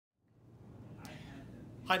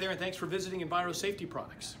Hi there, and thanks for visiting Enviro Safety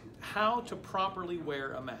Products. How to properly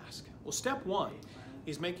wear a mask. Well, step one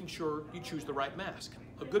is making sure you choose the right mask.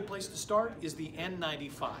 A good place to start is the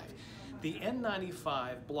N95. The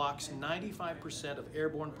N95 blocks 95% of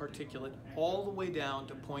airborne particulate all the way down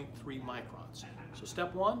to 0.3 microns. So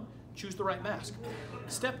step one, choose the right mask.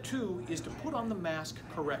 Step two is to put on the mask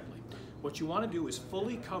correctly. What you want to do is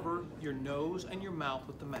fully cover your nose and your mouth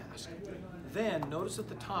with the mask. Then notice at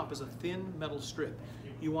the top is a thin metal strip.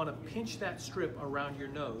 You want to pinch that strip around your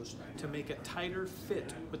nose to make a tighter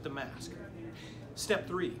fit with the mask. Step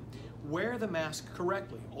three, wear the mask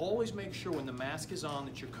correctly. Always make sure when the mask is on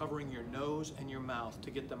that you're covering your nose and your mouth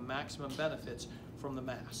to get the maximum benefits from the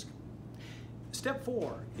mask. Step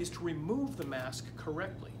four is to remove the mask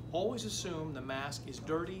correctly. Always assume the mask is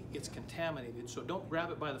dirty, it's contaminated, so don't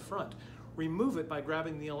grab it by the front. Remove it by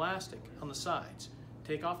grabbing the elastic on the sides.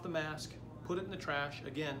 Take off the mask, put it in the trash,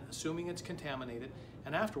 again, assuming it's contaminated,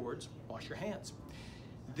 and afterwards, wash your hands.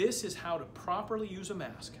 This is how to properly use a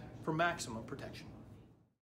mask for maximum protection.